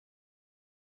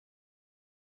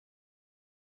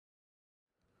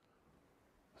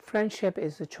Friendship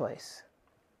is a choice.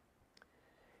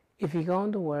 If you go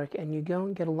into work and you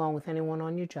don't get along with anyone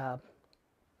on your job,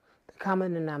 the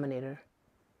common denominator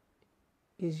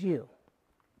is you,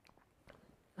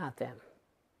 not them.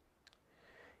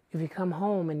 If you come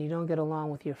home and you don't get along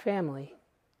with your family,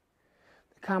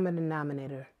 the common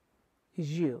denominator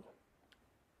is you,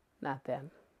 not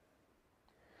them.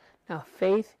 Now,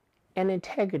 faith and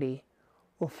integrity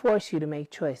will force you to make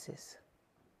choices.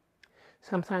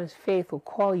 Sometimes faith will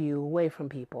call you away from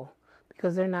people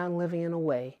because they're not living in a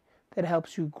way that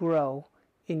helps you grow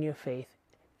in your faith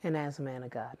and as a man of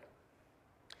God.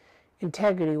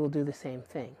 Integrity will do the same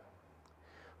thing.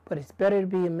 But it's better to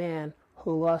be a man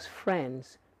who lost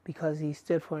friends because he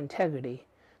stood for integrity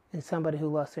than somebody who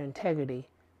lost their integrity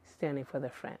standing for their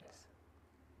friends.